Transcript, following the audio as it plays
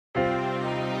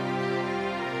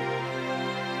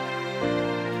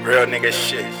Real nigga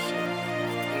shit.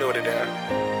 You know what it is.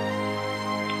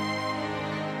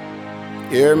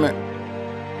 You hear me?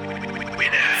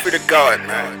 Free to God,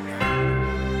 man.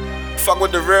 Fuck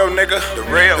with the real nigga. The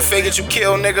real. The fake you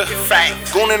kill, nigga.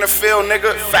 Fact. Going in the field,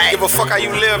 nigga. Fact. Give a fuck how you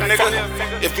live,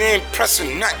 nigga. If you ain't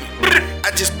pressing nothing,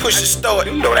 I just push the start.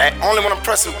 You know that. Only when I'm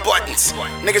pressing buttons.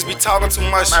 Niggas be talking too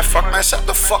much. Man, fuck, man, shut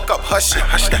the fuck up. Hush it.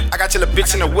 Hush that. I got your little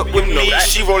bitch in the whip with me.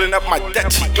 She rolling up my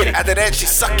Dutchie. After that, she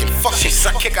sucking. Fuck, she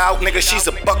suck. Kick her out, nigga. She's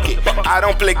a bucket. I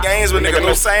don't play games with nigga.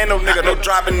 No saying no nigga. No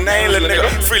dropping name, little nigga.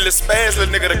 Free little spaz,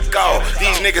 little nigga to go.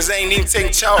 These niggas ain't even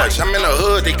taking charge. I'm in the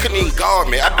hood. They couldn't even guard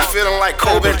me. I be feeling like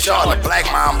Kobe and Jordan. Black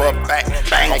mamba back.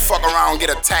 Bang. Don't fuck around and get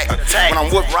attacked. When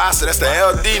I'm with Rasta, that's the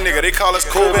LD nigga. They call us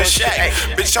Kobe and Shaq.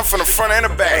 Bitch, I'm from the front and the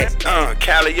back.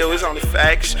 Cali, yo, it's only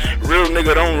facts. Real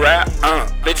nigga don't rap.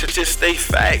 Bitch, I just stay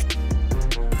fact.